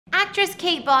Actress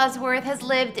Kate Bosworth has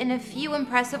lived in a few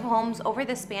impressive homes over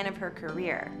the span of her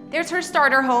career. There's her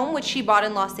starter home, which she bought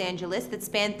in Los Angeles that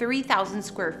spanned 3,000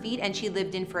 square feet and she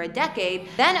lived in for a decade,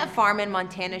 then a farm in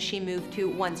Montana she moved to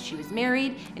once she was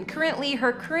married, and currently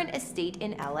her current estate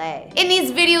in LA. In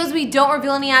these videos, we don't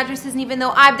reveal any addresses, and even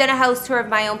though I've done a house tour of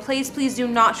my own place, please do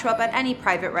not show up at any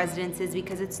private residences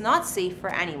because it's not safe for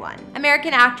anyone.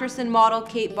 American actress and model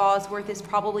Kate Bosworth is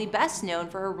probably best known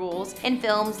for her roles in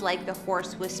films like The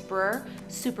Horse Whisperer,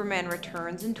 Superman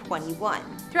Returns, and 21.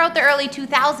 Throughout the early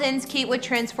 2000s, Kate would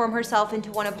transform herself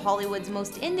into one of Hollywood's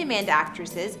most in-demand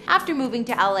actresses after moving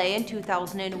to LA in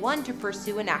 2001 to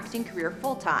pursue an acting career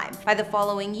full-time. By the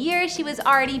following year, she was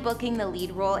already booking the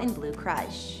lead role in Blue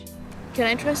Crush. Can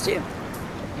I trust you?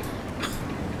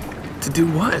 To do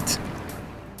what?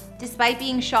 Despite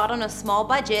being shot on a small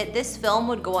budget, this film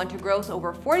would go on to gross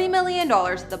over $40 million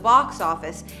at the box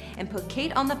office and put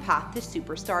Kate on the path to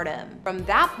superstardom. From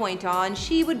that point on,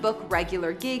 she would book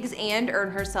regular gigs and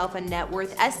earn herself a net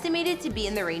worth estimated to be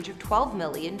in the range of $12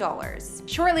 million.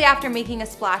 Shortly after making a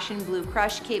splash in Blue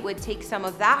Crush, Kate would take some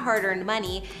of that hard-earned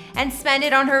money and spend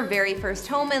it on her very first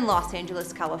home in Los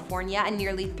Angeles, California, a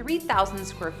nearly 3,000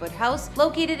 square foot house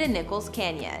located in Nichols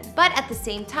Canyon. But at the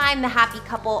same time, the happy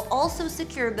couple also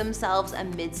secured themselves a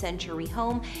mid-century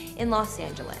home in Los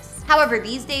Angeles. However,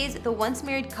 these days, the once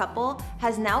married couple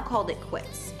has now called it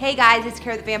quits. Hey guys, it's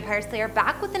Kara the Vampire Slayer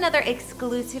back with another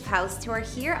exclusive house tour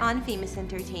here on Famous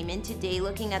Entertainment, today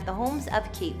looking at the homes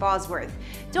of Kate Bosworth.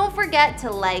 Don't forget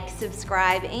to like,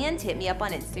 subscribe, and hit me up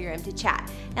on Instagram to chat.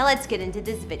 Now let's get into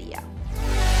this video.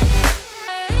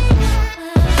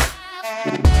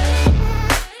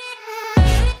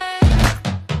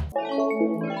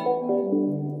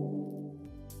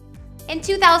 In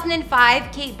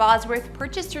 2005, Kate Bosworth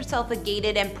purchased herself a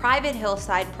gated and private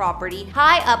hillside property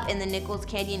high up in the Nichols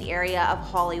Canyon area of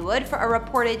Hollywood for a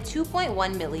reported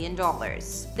 $2.1 million.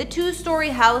 The two-story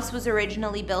house was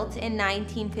originally built in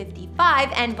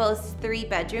 1955 and boasts 3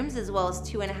 bedrooms as well as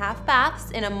 2.5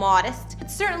 baths in a modest, but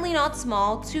certainly not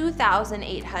small,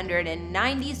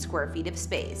 2,890 square feet of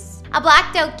space. A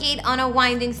blacked-out gate on a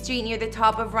winding street near the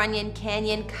top of Runyon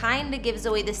Canyon kinda gives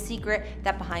away the secret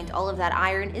that behind all of that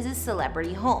iron is a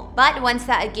celebrity home. But once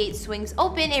that gate swings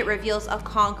open, it reveals a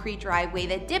concrete driveway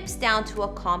that dips down to a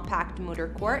compact motor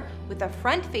court with a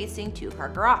front-facing 2-car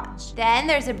garage. Then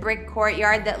there's a brick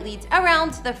courtyard that leads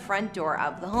around to the front door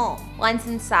of the home. Once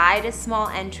inside, a small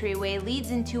entryway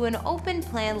leads into an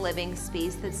open-plan living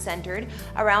space that's centered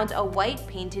around a white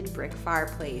painted brick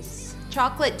fireplace.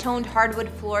 Chocolate-toned hardwood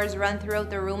floors run throughout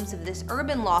the rooms of this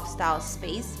urban loft-style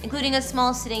space, including a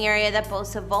small sitting area that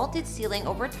boasts a vaulted ceiling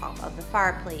over top of the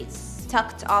fireplace.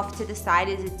 Tucked off to the side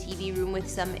is a TV room with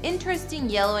some interesting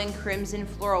yellow and crimson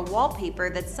floral wallpaper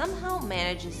that somehow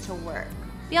manages to work.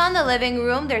 Beyond the living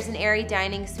room, there's an airy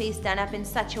dining space done up in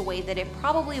such a way that it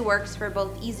probably works for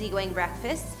both easygoing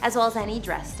breakfasts as well as any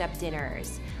dressed-up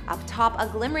dinners. Up top, a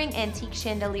glimmering antique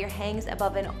chandelier hangs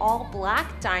above an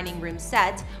all-black dining room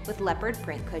set with leopard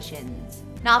print cushions.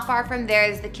 Not far from there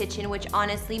is the kitchen, which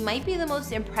honestly might be the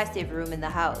most impressive room in the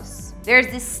house. There's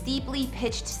this steeply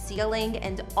pitched ceiling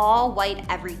and all-white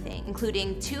everything,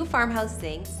 including 2 farmhouse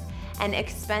sinks, an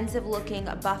expensive-looking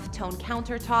buff-tone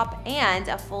countertop, and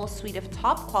a full suite of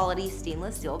top-quality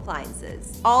stainless steel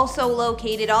appliances. Also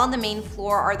located on the main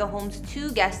floor are the home's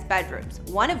 2 guest bedrooms,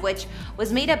 one of which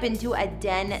was made up into a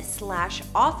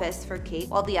den/office for Kate,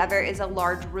 while the other is a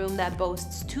large room that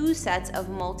boasts 2 sets of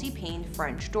multi-paned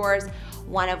French doors,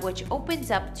 one of which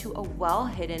opens up to a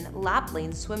well-hidden lap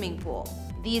lane swimming pool.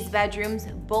 These bedrooms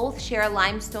both share a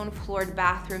limestone-floored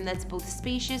bathroom that's both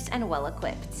spacious and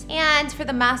well-equipped. And for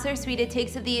the master suite, it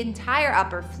takes up the entire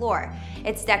upper floor.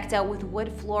 It's decked out with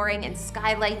wood flooring and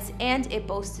skylights, and it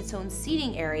boasts its own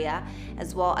seating area,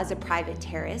 as well as a private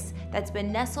terrace that's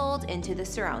been nestled into the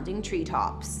surrounding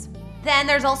treetops. Then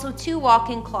there's also 2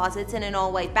 walk-in closets and an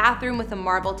all-white bathroom with a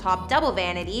marble-top double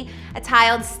vanity, a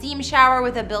tiled steam shower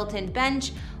with a built-in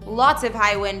bench, lots of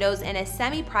high windows, and a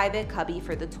semi-private cubby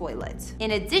for the toilet.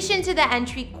 In addition to the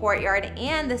entry courtyard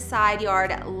and the side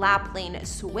yard lap lane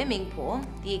swimming pool,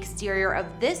 the exterior of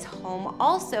this home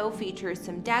also features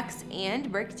some decks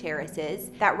and brick terraces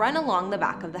that run along the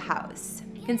back of the house.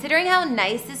 Considering how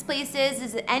nice this place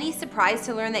is it any surprise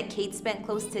to learn that Kate spent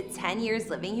close to 10 years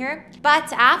living here?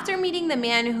 But after meeting the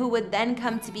man who would then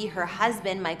come to be her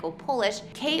husband, Michael Polish,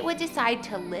 Kate would decide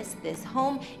to list this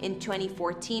home in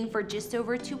 2014 for just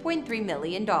over $2.3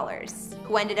 million.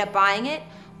 Who ended up buying it?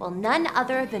 Well, none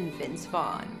other than Vince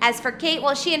Vaughn. As for Kate,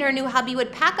 well, she and her new hubby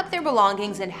would pack up their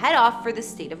belongings and head off for the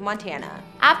state of Montana.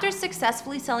 After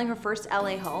successfully selling her first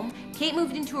LA home, Kate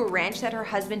moved into a ranch that her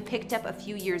husband picked up a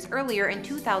few years earlier in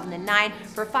 2009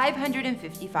 for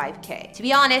 $555K. To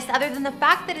be honest, other than the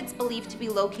fact that it's believed to be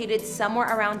located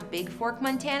somewhere around Big Fork,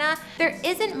 Montana, there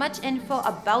isn't much info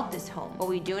about this home. What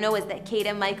we do know is that Kate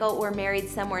and Michael were married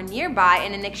somewhere nearby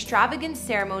in an extravagant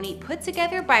ceremony put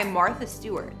together by Martha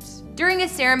Stewart. During a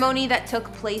ceremony that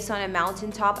took place on a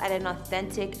mountaintop at an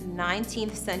authentic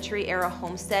 19th century era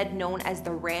homestead known as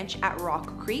the Ranch at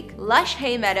Rock Creek, lush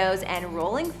hay meadows and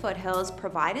rolling foothills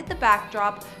provided the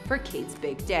backdrop for Kate's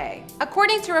big day.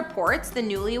 According to reports, the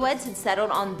newlyweds had settled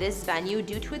on this venue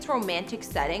due to its romantic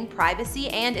setting, privacy,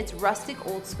 and its rustic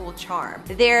old-school charm.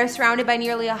 There, surrounded by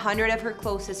nearly 100 of her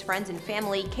closest friends and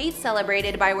family, Kate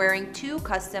celebrated by wearing 2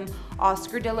 custom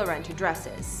Oscar de la Renta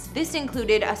dresses. This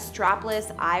included a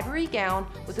strapless ivory gown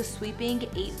with a sweeping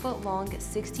 8-foot-long,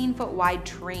 16-foot-wide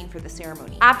train for the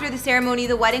ceremony. After the ceremony,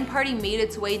 the wedding party made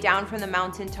its way down from the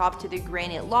mountaintop to the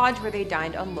Granite Lodge where they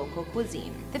dined on local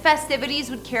cuisine. The festivities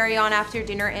would carry on after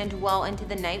dinner and well into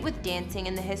the night with dancing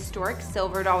in the historic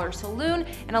Silver Dollar Saloon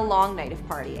and a long night of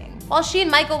partying. While she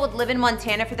and Michael would live in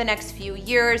Montana for the next few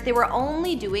years, they were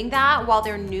only doing that while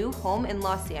their new home in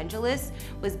Los Angeles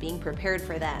was being prepared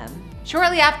for them.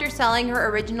 Shortly after selling her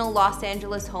original Los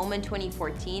Angeles home in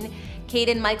 2014, Kate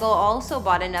and Michael also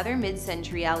bought another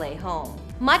mid-century LA home.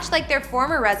 Much like their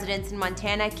former residence in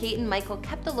Montana, Kate and Michael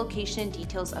kept the location and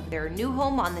details of their new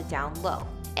home on the down low.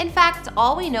 In fact,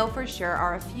 all we know for sure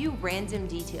are a few random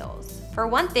details. For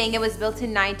one thing, it was built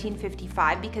in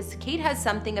 1955 because Kate has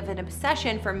something of an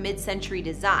obsession for mid-century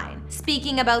design.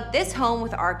 Speaking about this home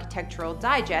with Architectural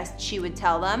Digest, she would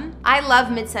tell them, "I love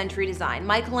mid-century design.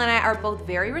 Michael and I are both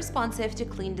very responsive to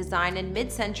clean design, and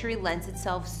mid-century lends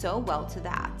itself so well to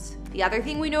that." The other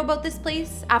thing we know about this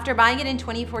place, after buying it in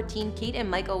 2014, Kate and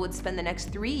Michael would spend the next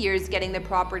 3 years getting the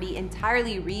property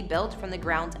entirely rebuilt from the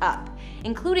ground up,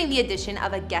 including the addition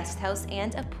of a guest house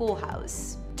and a pool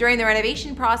house. During the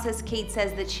renovation process, Kate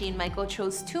says that she and Michael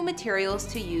chose 2 materials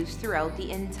to use throughout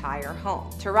the entire home: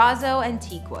 terrazzo and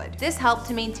teakwood. This helped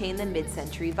to maintain the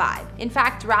mid-century vibe. In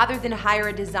fact, rather than hire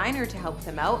a designer to help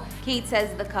them out, Kate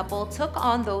says the couple took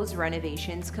on those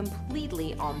renovations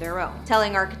completely on their own,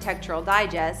 telling Architectural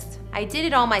Digest, "I did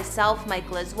it all myself,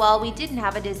 Michael as well. We didn't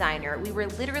have a designer. We were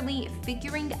literally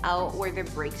figuring out where the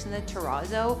breaks in the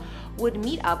terrazzo would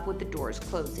meet up with the doors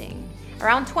closing."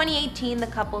 Around 2018, the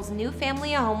couple's new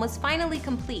family home was finally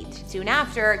complete. Soon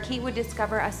after, Kate would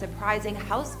discover a surprising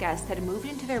house guest had moved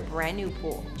into their brand new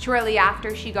pool. Shortly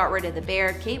after she got rid of the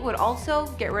bear, Kate would also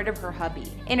get rid of her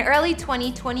hubby. In early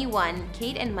 2021,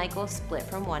 Kate and Michael split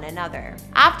from one another.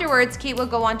 Afterwards, Kate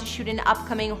would go on to shoot an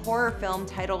upcoming horror film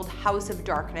titled House of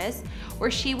Darkness,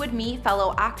 where she would meet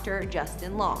fellow actor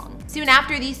Justin Long. Soon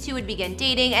after, these two would begin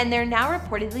dating, and they're now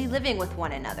reportedly living with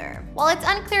one another. While it's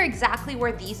unclear exactly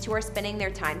where these two are spending their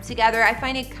time together, I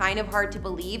find it kind of hard to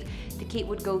believe that Kate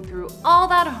would go through all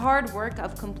that hard work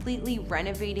of completely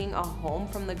renovating a home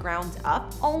from the ground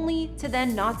up, only to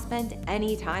then not spend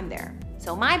any time there.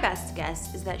 So my best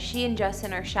guess is that she and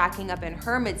Justin are shacking up in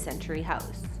her mid-century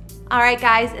house. Alright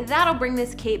guys, that'll bring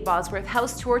this Kate Bosworth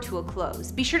house tour to a close.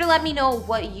 Be sure to let me know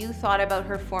what you thought about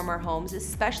her former homes,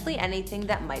 especially anything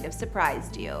that might have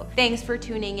surprised you. Thanks for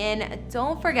tuning in.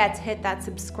 Don't forget to hit that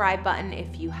subscribe button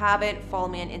if you haven't. Follow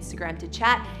me on Instagram to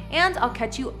chat, and I'll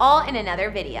catch you all in another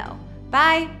video.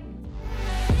 Bye!